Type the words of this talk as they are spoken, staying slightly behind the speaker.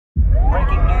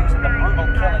the brutal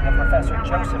killing of Professor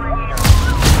Joseph Weir.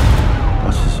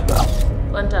 What's this about?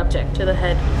 Blunt object to the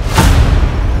head.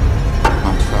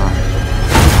 I'm sorry.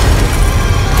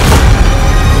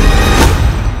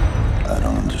 I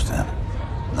don't understand.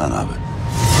 None of it.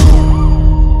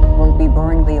 We'll be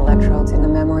boring the electrodes in the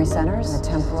memory centers, the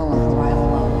temporal and parietal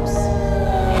lobes.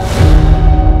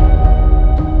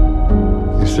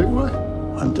 You see what?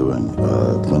 I'm doing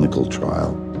a clinical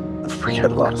trial. I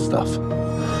forget a lot of stuff.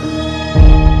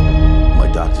 My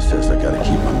doctor says I gotta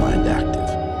keep my mind active.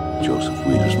 Joseph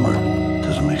Weir's murder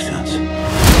doesn't make sense. Tell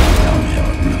me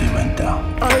how it really went down.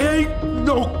 I ain't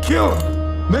no killer.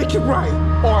 Make it right,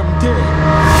 or I'm dead.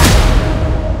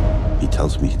 He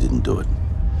tells me he didn't do it.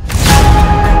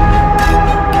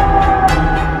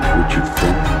 Would you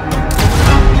think?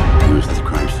 Here's the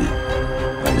crime scene.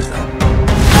 How is that?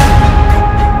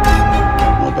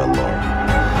 What about Laura?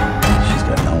 She's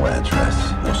got no address,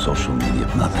 no social media,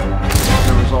 nothing.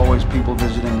 There was always people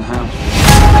visiting the house.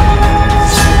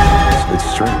 It's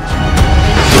strange.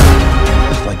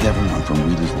 It's like everyone from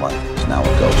Rita's life is now a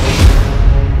ghost.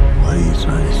 What are you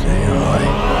trying to say, Roy?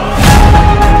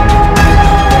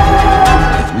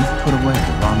 If we've put away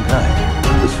the wrong guy,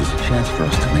 this is a chance for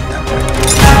us to make that right.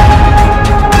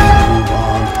 Move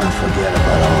on and forget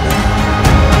about all that.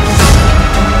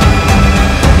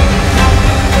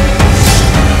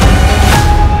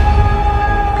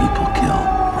 People kill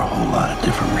for a whole lot of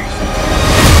different reasons.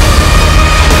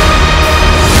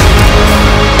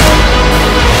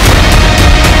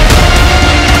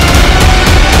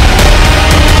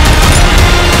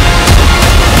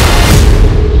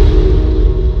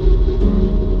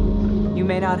 You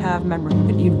may not have memory,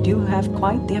 but you do have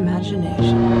quite the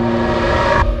imagination.